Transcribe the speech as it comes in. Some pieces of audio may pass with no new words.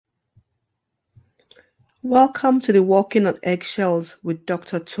Welcome to the Walking on Eggshells with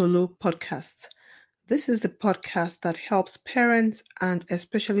Dr. Tolu podcast. This is the podcast that helps parents and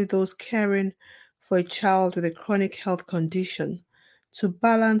especially those caring for a child with a chronic health condition to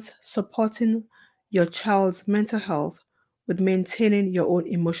balance supporting your child's mental health with maintaining your own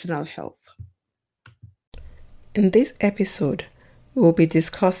emotional health. In this episode, we will be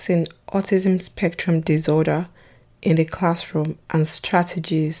discussing autism spectrum disorder in the classroom and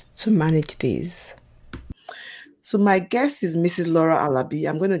strategies to manage these. So my guest is Mrs. Laura Alabi.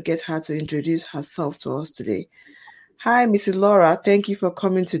 I'm going to get her to introduce herself to us today. Hi, Mrs. Laura. Thank you for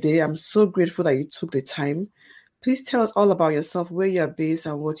coming today. I'm so grateful that you took the time. Please tell us all about yourself, where you're based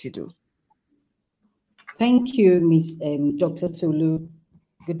and what you do. Thank you, Ms. Dr. Tolu.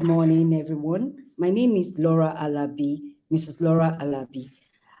 Good morning, everyone. My name is Laura Alabi, Mrs. Laura Alabi.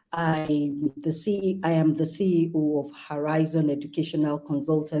 I am the CEO of Herizon Educational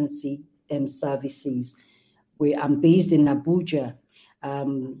Consultancy Services, where I'm based in Abuja.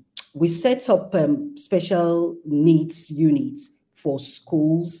 We set up special needs units for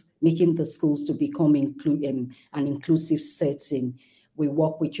schools, making the schools to become an inclusive setting. We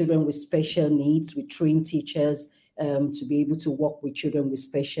work with children with special needs. We train teachers to be able to work with children with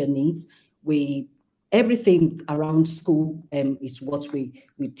special needs. Everything around school is what we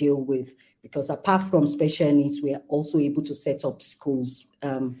deal with, because apart from special needs, we are also able to set up schools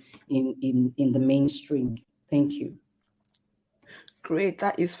in the mainstream. Thank you. Great,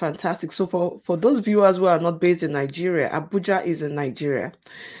 that is fantastic. So for those viewers who are not based in Nigeria, Abuja is in Nigeria.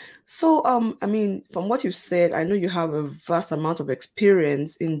 So, from what you've said, I know you have a vast amount of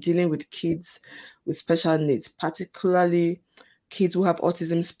experience in dealing with kids with special needs, particularly kids who have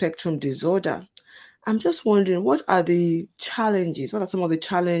autism spectrum disorder. I'm just wondering, what are the challenges? What are some of the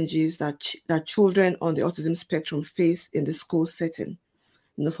challenges that children on the autism spectrum face in the school setting,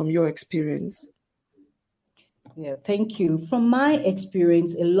 from your experience? Yeah, thank you. From my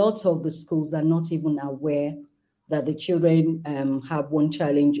experience, a lot of the schools are not even aware that the children have one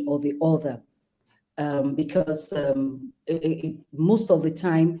challenge or the other, because most of the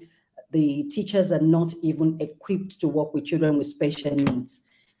time, the teachers are not even equipped to work with children with special needs.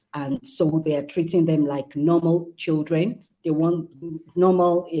 And so they are treating them like normal children. They want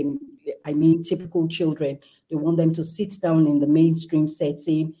typical children. They want them to sit down in the mainstream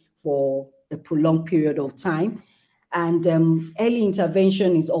setting for a prolonged period of time. And early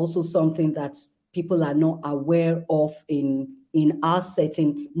intervention is also something that people are not aware of in our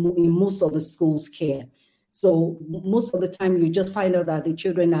setting, in most of the schools care. So most of the time, you just find out that the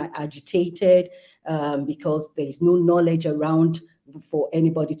children are agitated because there is no knowledge around for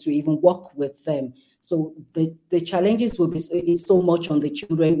anybody to even work with them. So the challenges will be so much on the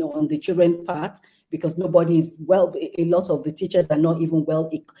children part, because nobody is a lot of the teachers are not even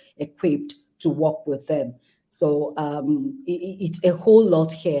well equipped to work with them. So it's a whole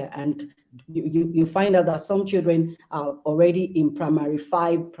lot here, and you find out that some children are already in primary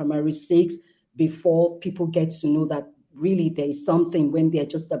 5, primary 6, before people get to know that really there is something when they're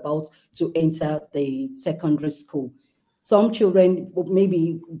just about to enter the secondary school. Some children,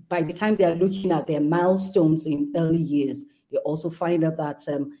 maybe by the time they are looking at their milestones in early years, they also find out that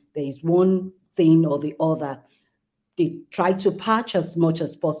there is one thing or the other. They try to patch as much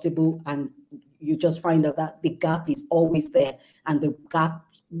as possible, and you just find out that the gap is always there, and the gap,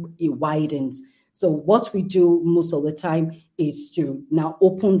 it widens. So what we do most of the time is to now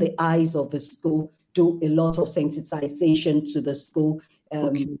open the eyes of the school, do a lot of sensitization to the school,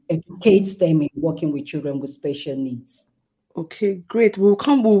 educate them in working with children with special needs. Okay, great. We're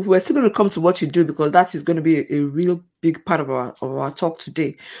still going to come to what you do, because that is going to be a real big part of our talk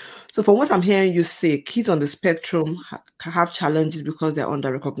today. So from what I'm hearing you say, kids on the spectrum have challenges because they're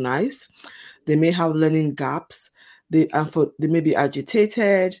under-recognized. They may have learning gaps. They may be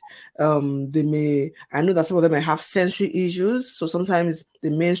agitated. I know that some of them may have sensory issues. So sometimes the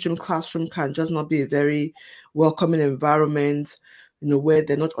mainstream classroom can just not be a very welcoming environment, where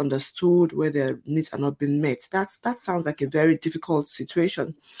they're not understood, where their needs are not being met. That sounds like a very difficult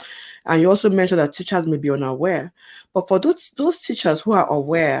situation. And you also mentioned that teachers may be unaware. But for those teachers who are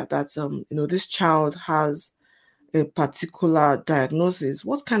aware that this child has a particular diagnosis,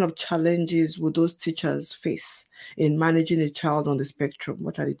 what kind of challenges would those teachers face in managing a child on the spectrum?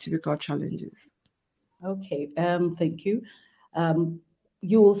 What are the typical challenges? Okay, thank you.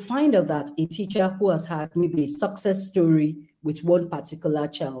 You will find out that a teacher who has had maybe a success story with one particular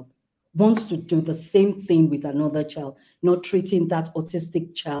child wants to do the same thing with another child, not treating that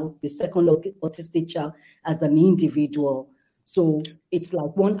autistic child, the second autistic child, as an individual. So it's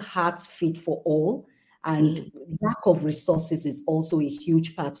like one heart fit for all. And lack of resources is also a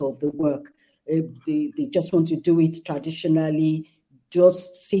huge part of the work. they just want to do it traditionally.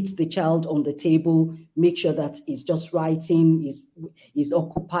 Just sit the child on the table, make sure that he's just writing, is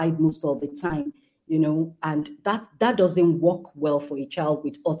occupied most of the time, and that doesn't work well for a child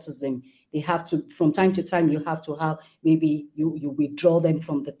with autism. They have to, from time to time, you have to have, maybe you withdraw them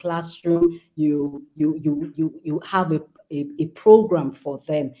from the classroom, you have a program for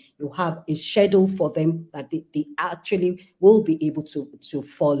them, you have a schedule for them that they actually will be able to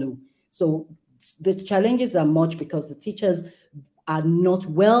follow. So the challenges are much because the teachers are not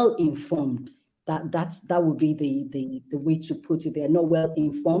well informed. That would be the way to put it. They are not well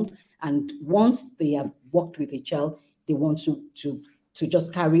informed, and once they have worked with a child, they want to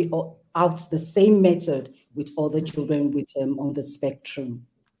just carry out the same method with other children with on the spectrum.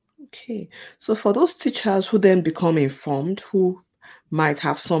 Okay, so for those teachers who then become informed, who might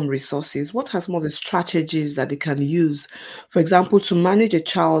have some resources, what are some of the strategies that they can use, for example, to manage a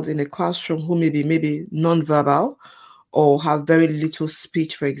child in a classroom who may be maybe non-verbal or have very little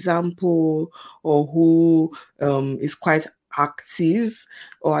speech, for example, or who is quite active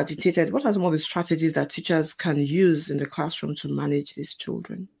or agitated? What are some of the strategies that teachers can use in the classroom to manage these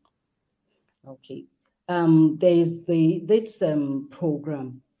children? Okay. There's this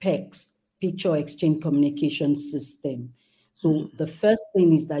program, PECS, Picture Exchange Communication System. So the first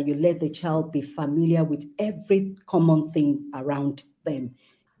thing is that you let the child be familiar with every common thing around them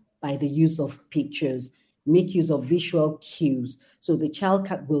by the use of pictures. Make use of visual cues. So the child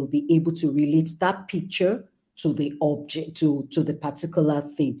will be able to relate that picture to the object, to the particular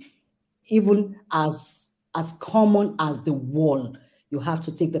thing, even as common as the wall. You have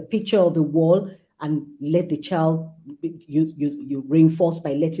to take the picture of the wall and let the child, you reinforce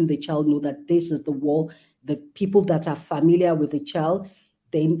by letting the child know that this is the wall, the people that are familiar with the child.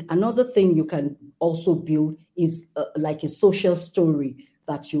 Then another thing you can also build is like a social story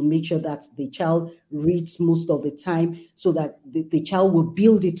that you make sure that the child reads most of the time, so that the child will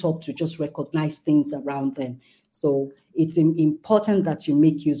build it up to just recognize things around them. So it's important that you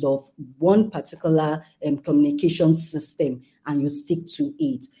make use of one particular communication system and you stick to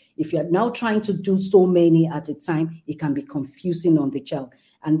it. If you're now trying to do so many at a time, it can be confusing on the child.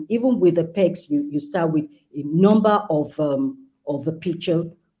 And even with the PECs, you start with a number of the picture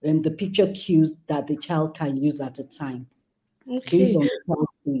and the picture cues that the child can use at a time, based on the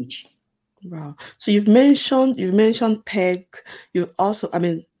child's age. Wow. So you've mentioned PEG. You also,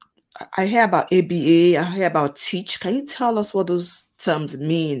 I hear about ABA, I hear about teach. Can you tell us what those terms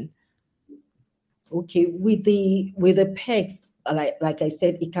mean? Okay, with the PEGs, like I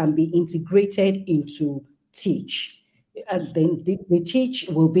said, it can be integrated into teach. And then the teach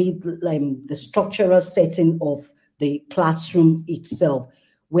will be the structural setting of the classroom itself,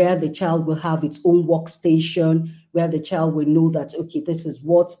 where the child will have its own workstation, where the child will know that, okay, this is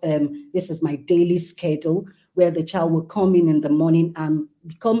my daily schedule, where the child will come in the morning and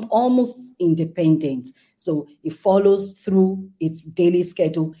become almost independent. So it follows through its daily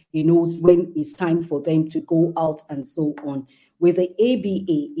schedule. It knows when it's time for them to go out and so on. With the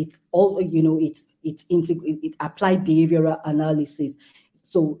ABA, it's all, it applied behavioral analysis.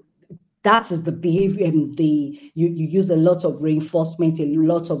 So that is the behavior, you use a lot of reinforcement, a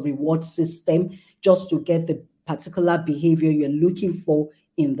lot of reward system just to get the particular behavior you're looking for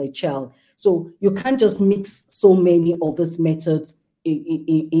in the child. So you can't just mix so many of these methods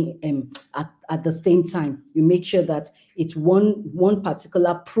at the same time. You make sure that it's one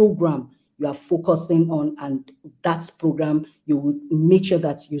particular program you are focusing on, and that program, you will make sure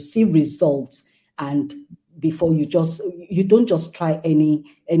that you see results, and before you don't just try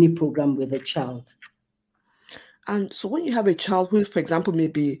any program with a child. And so when you have a child who, for example, may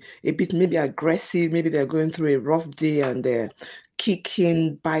be a bit maybe aggressive, maybe they're going through a rough day and they're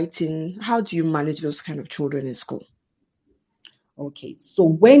kicking, biting, how do you manage those kind of children in school? Okay, so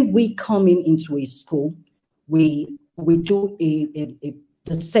when we come into a school, we do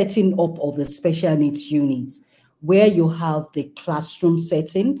the setting up of the special needs units, where you have the classroom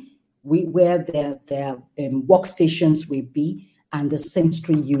setting, where their workstations will be, and the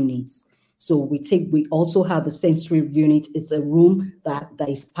sensory units. So we also have the sensory unit. It's a room that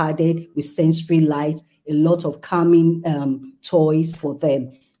is padded with sensory lights, a lot of calming toys for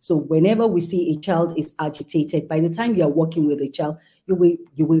them. So whenever we see a child is agitated, by the time you are working with a child, you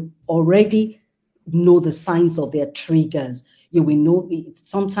will already know the signs of their triggers. You will know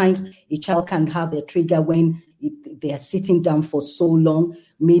sometimes a child can have their trigger when they are sitting down for so long.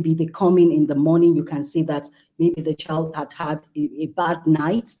 Maybe they come in the morning, you can see that maybe the child had a bad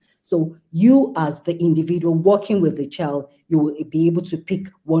night. So you, as the individual working with the child, you will be able to pick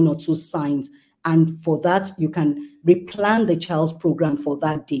one or two signs And for that, you can replan the child's program for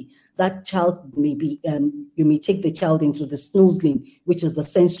that day. That child may be, you may take the child into the snoozling, which is the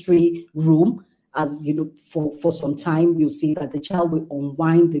sensory room. As you know, for some time, you'll see that the child will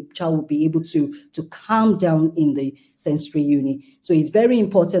unwind, the child will be able to calm down in the sensory unit. So it's very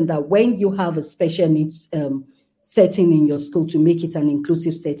important that when you have a special needs setting in your school, to make it an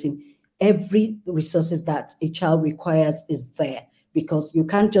inclusive setting, every resources that a child requires is there, because you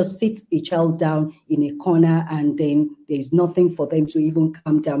can't just sit a child down in a corner and then there's nothing for them to even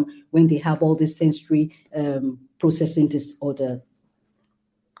calm down when they have all this sensory processing disorder.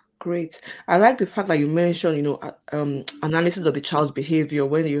 Great. I like the fact that you mentioned, analysis of the child's behavior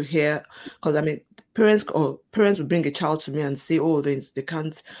when you hear, because I mean, parents will bring a child to me and say, oh, they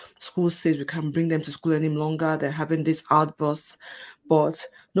can't, school says we can't bring them to school any longer. They're having these outbursts, but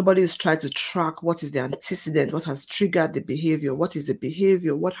nobody is trying to track what is the antecedent, what has triggered the behavior, what is the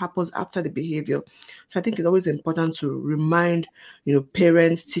behavior, what happens after the behavior. So I think it's always important to remind,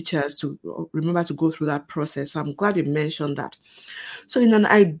 parents, teachers to remember to go through that process. So I'm glad you mentioned that. So in an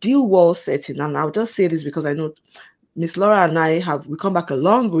ideal world setting, and I'll just say this because I know Miss Laura and I we come back a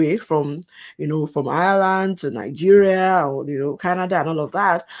long way from Ireland to Nigeria or, Canada and all of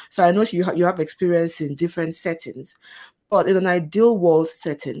that. So I know you have experience in different settings, but in an ideal world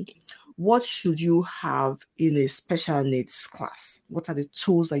setting, what should you have in a special needs class? What are the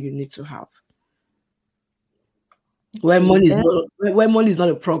tools that you need to have? When money is not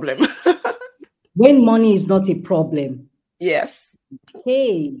a problem. When money is not a problem. Yes.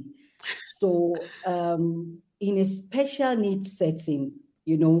 Okay. So in a special needs setting,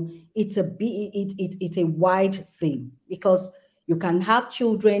 it's a wide thing, because you can have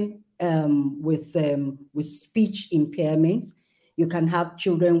children with speech impairment, you can have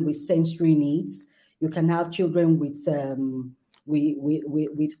children with sensory needs, you can have children with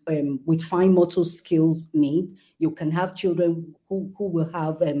fine motor skills need, you can have children who will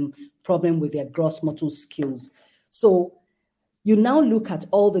have problem with their gross motor skills. So you now look at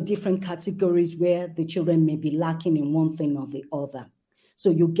all the different categories where the children may be lacking in one thing or the other.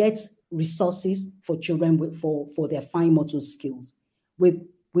 So you get resources for children for their fine motor skills.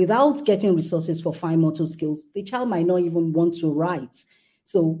 Without getting resources for fine motor skills, the child might not even want to write.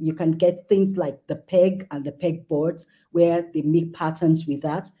 So you can get things like the peg and the peg boards, where they make patterns with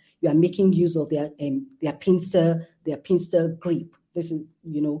that. You are making use of their pincer grip. This is,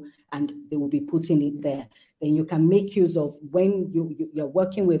 and they will be putting it there. Then you can make use of, when you're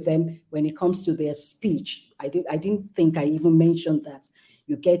working with them when it comes to their speech. I didn't think I even mentioned that.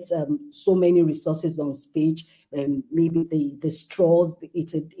 You get so many resources on speech. Maybe the straws.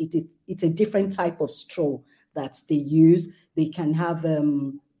 It's a different type of straw that they use. They can have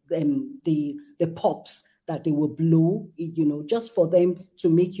the pops that they will blow, just for them to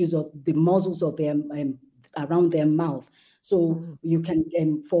make use of the muscles of their around their mouth. So you can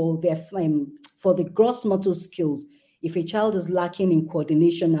for the gross motor skills, if a child is lacking in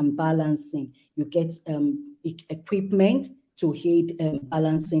coordination and balancing, you get equipment to aid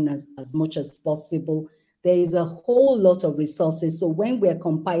balancing as much as possible. There is a whole lot of resources. So when we're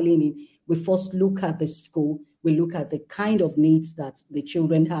compiling it, we first look at the school, we look at the kind of needs that the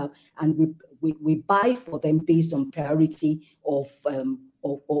children have, and we buy for them based on priority of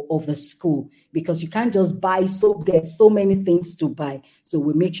the school, because you can't just buy. So there's so many things to buy. So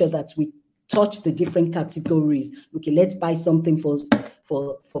we make sure that we touch the different categories. Okay, let's buy something for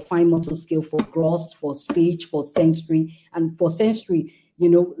fine motor skill, for gross, for speech, for sensory. And for sensory,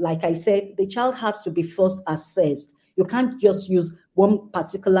 like I said, the child has to be first assessed. You can't just use one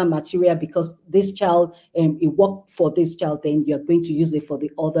particular material because this child, it worked for this child, then you're going to use it for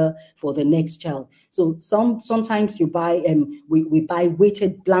the next child. So sometimes you buy, we buy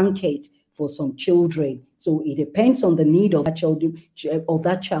weighted blanket for some children. So it depends on the need of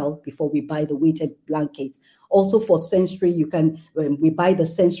that child before we buy the weighted blanket. Also for sensory, we buy the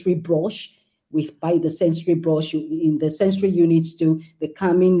sensory brush. We buy the sensory brush in the sensory units too, the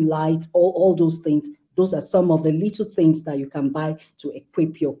calming light, all those things. Those are some of the little things that you can buy to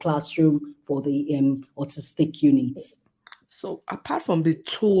equip your classroom for the autistic units. So apart from the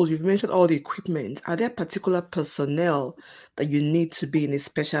tools, you've mentioned all the equipment. Are there particular personnel that you need to be in a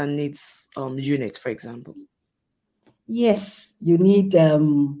special needs unit, for example? Yes, you need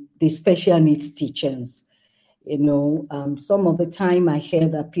the special needs teachers. Some of the time I hear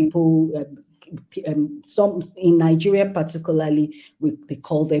that people, some in Nigeria particularly, they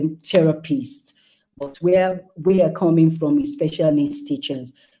call them therapists. But where we are coming from is special needs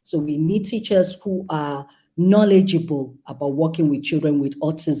teachers. So we need teachers who are knowledgeable about working with children with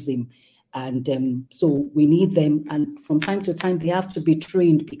autism. And so we need them, and from time to time they have to be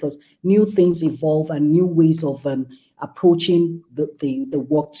trained, because new things evolve and new ways of approaching the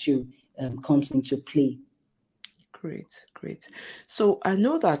work comes into play. Great. So I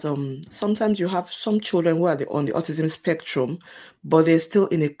know that sometimes you have some children who are on the autism spectrum, but they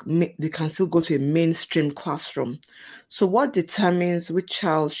can still go to a mainstream classroom. So what determines which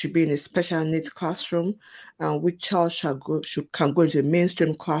child should be in a special needs classroom and which child can go into a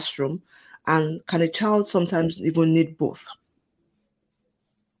mainstream classroom? And can a child sometimes even need both?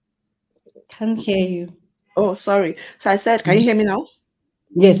 Can't hear you. Oh, sorry. So I said, can you hear me now?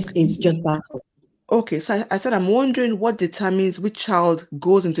 Yes, it's just back up. Okay, so I said I'm wondering what determines which child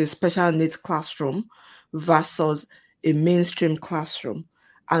goes into a special needs classroom versus a mainstream classroom.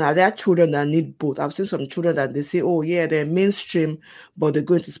 And are there children that need both? I've seen some children that they say, oh yeah, they're mainstream, but they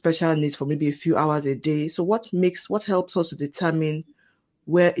go into special needs for maybe a few hours a day. So what helps us to determine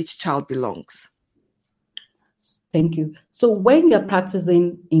where each child belongs? Thank you. So when you're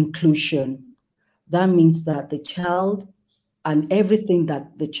practicing inclusion, that means that the child and everything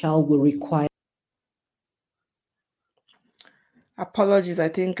that the child will require. Apologies, I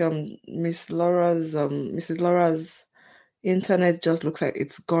think Mrs. Laura's internet just looks like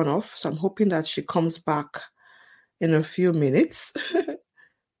it's gone off. So I'm hoping that she comes back in a few minutes.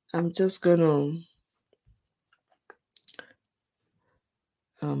 I'm just gonna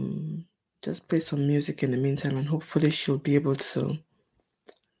just play some music in the meantime, and hopefully she'll be able to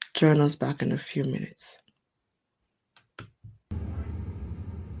join us back in a few minutes.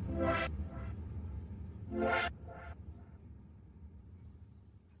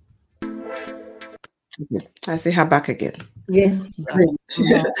 I see her back again. Yes.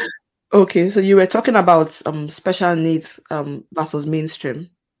 Okay, so you were talking about special needs versus mainstream.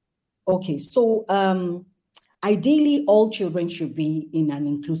 Okay, so ideally all children should be in an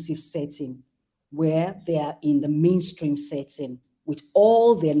inclusive setting where they are in the mainstream setting with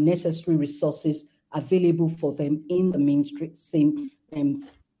all their necessary resources available for them in the mainstream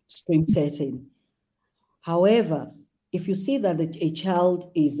stream setting. However, if you see that a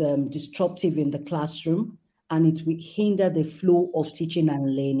child is disruptive in the classroom and it will hinder the flow of teaching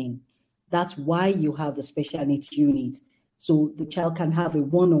and learning, that's why you have the special needs unit. So the child can have a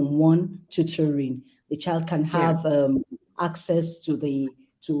one-on-one tutoring. The child can have access to the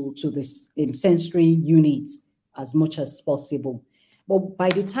sensory units as much as possible. But by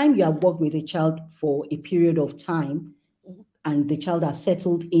the time you have worked with a child for a period of time and the child has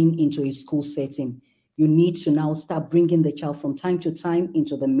settled into a school setting, you need to now start bringing the child from time to time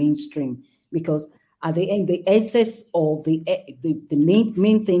into the mainstream, because at the end, the essence of the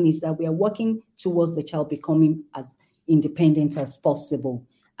main thing is that we are working towards the child becoming as independent as possible.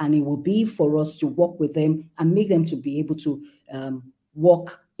 And it will be for us to work with them and make them to be able to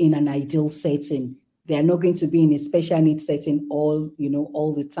work in an ideal setting. They are not going to be in a special needs setting all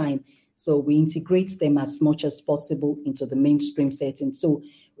the time. So we integrate them as much as possible into the mainstream setting. So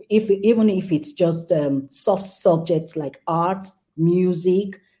even if it's just soft subjects like art,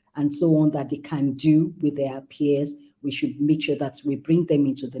 music, and so on that they can do with their peers, we should make sure that we bring them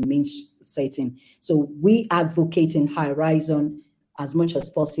into the main setting. So we advocate in Herizon as much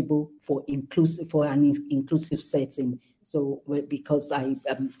as possible for an inclusive setting. So because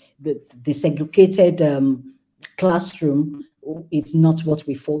the segregated classroom, it's not what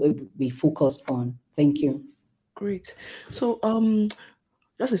we focus on. Thank you. Great. So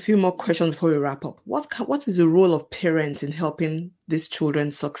just a few more questions before we wrap up. What is the role of parents in helping these children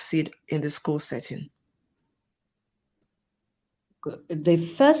succeed in the school setting? The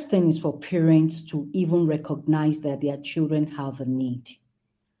first thing is for parents to even recognize that their children have a need.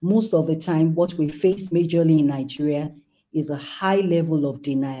 Most of the time, what we face majorly in Nigeria is a high level of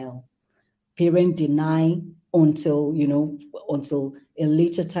denial. Parents deny until a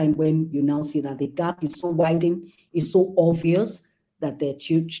later time, when you now see that the gap is so widened, is so obvious that their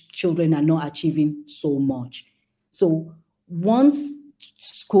children are not achieving so much. So once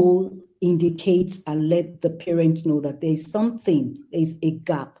school indicates and let the parent know that there's a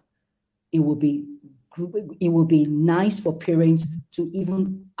gap, it will be nice for parents to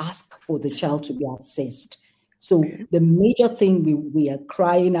even ask for the child to be assessed. So the major thing we are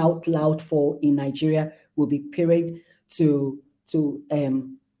crying out loud for in Nigeria will be parents to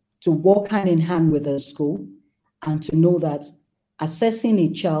work hand in hand with the school and to know that assessing a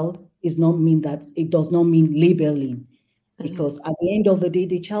child does not mean labeling, because at the end of the day,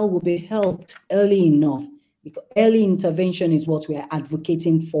 the child will be helped early enough, because early intervention is what we are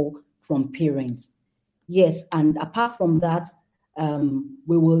advocating for from parents. Yes, and apart from that,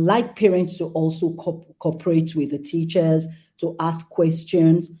 we will like parents to also cooperate with the teachers, to ask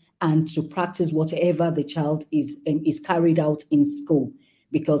questions and to practice whatever the child is carried out in school,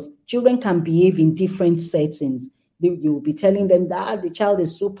 because children can behave in different settings. You'll be telling them that the child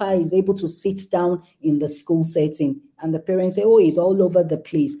is super, is able to sit down in the school setting, and the parents say, oh, he's all over the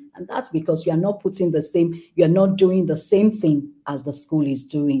place. And that's because you're not doing the same thing as the school is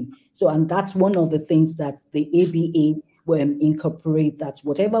doing. So, and that's one of the things that the ABA will incorporate, that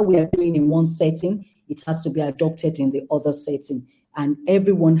whatever we are doing in one setting, it has to be adopted in the other setting, and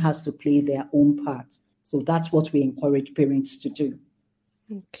everyone has to play their own part. So that's what we encourage parents to do.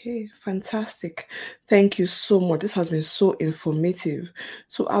 Okay, fantastic. Thank you so much. This has been so informative.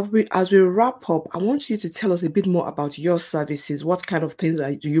 So as we wrap up, I want you to tell us a bit more about your services. What kind of things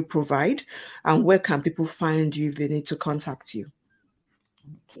do you provide, and where can people find you if they need to contact you?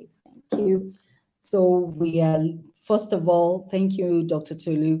 Okay, thank you. So we are, first of all, thank you, Dr.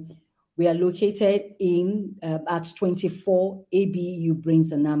 Tolu. We are located at 24 ABU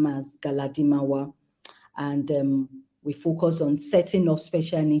Brains and Amas, Galadimawa, and we focus on setting up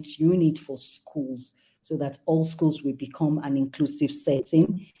special needs unit for schools so that all schools will become an inclusive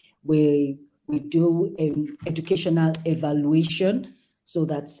setting. We do educational evaluation so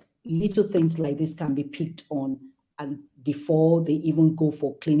that little things like this can be picked on and before they even go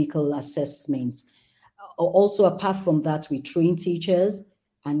for clinical assessments. Also, apart from that, we train teachers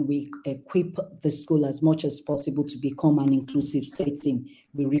and we equip the school as much as possible to become an inclusive setting.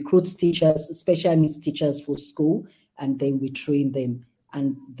 We recruit teachers, special needs teachers for school, and then we train them.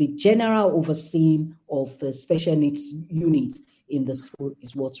 And the general overseeing of the special needs unit in the school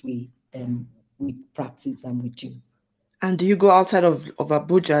is what we practice and we do. And do you go outside of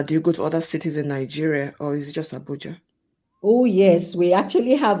Abuja? Do you go to other cities in Nigeria, or is it just Abuja? Oh, yes. We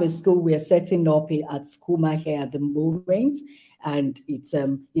actually have a school we're setting up at Skuma here at the moment, and it's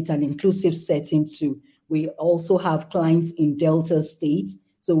an inclusive setting too. We also have clients in Delta State.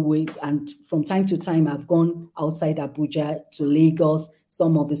 And from time to time, I've gone outside Abuja to Lagos.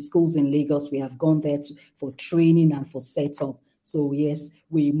 Some of the schools in Lagos, we have gone there for training and for setup. So yes,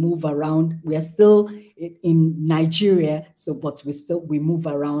 we move around. We are still in Nigeria, but we move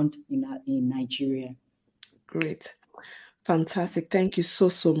around in Nigeria. Great. Fantastic. Thank you so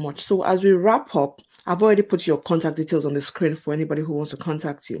much. So as we wrap up, I've already put your contact details on the screen for anybody who wants to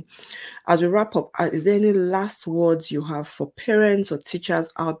contact you. As we wrap up, is there any last words you have for parents or teachers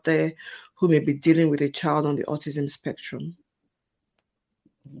out there who may be dealing with a child on the autism spectrum?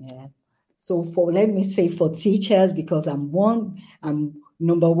 Yeah. So let me say for teachers, because I'm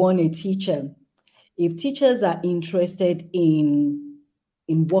number one, a teacher. If teachers are interested in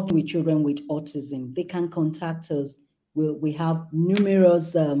working with children with autism, they can contact us. We have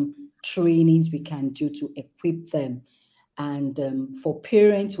numerous trainings we can do to equip them. And for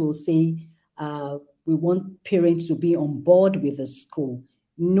parents, we'll say we want parents to be on board with the school.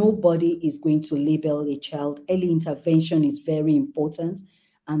 Nobody is going to label a child. Early intervention is very important.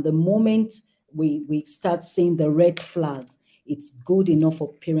 And the moment we start seeing the red flags, it's good enough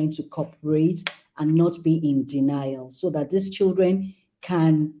for parents to cooperate and not be in denial, so that these children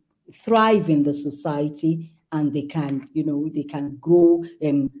can thrive in the society and they can grow,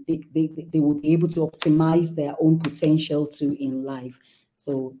 and they will be able to optimize their own potential too in life.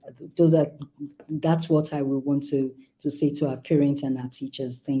 So that's what I will want to say to our parents and our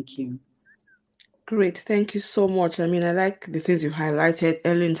teachers. Thank you. Great. Thank you so much. I mean, I like the things you highlighted: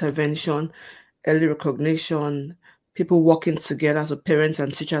 early intervention, early recognition, people working together, so parents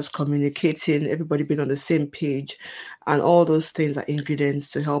and teachers communicating, everybody being on the same page, and all those things are ingredients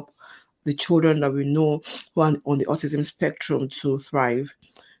to help the children that we know who are on the autism spectrum to thrive.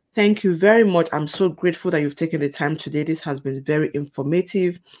 Thank you very much. I'm so grateful that you've taken the time today. This has been very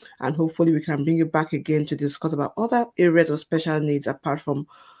informative, and hopefully we can bring you back again to discuss about other areas of special needs apart from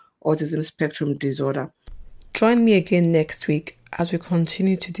autism spectrum disorder. Join me again next week as we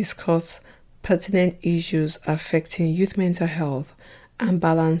continue to discuss pertinent issues affecting youth mental health and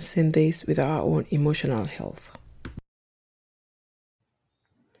balancing this with our own emotional health.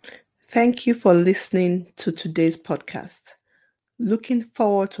 Thank you for listening to today's podcast. Looking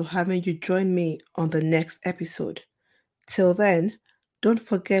forward to having you join me on the next episode. Till then, don't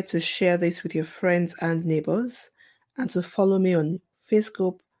forget to share this with your friends and neighbors, and to follow me on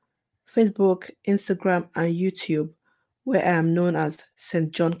Facebook, Instagram, and YouTube, where I am known as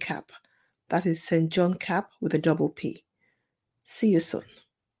St. John Cap. That is St. John Cap with a double P. See you soon.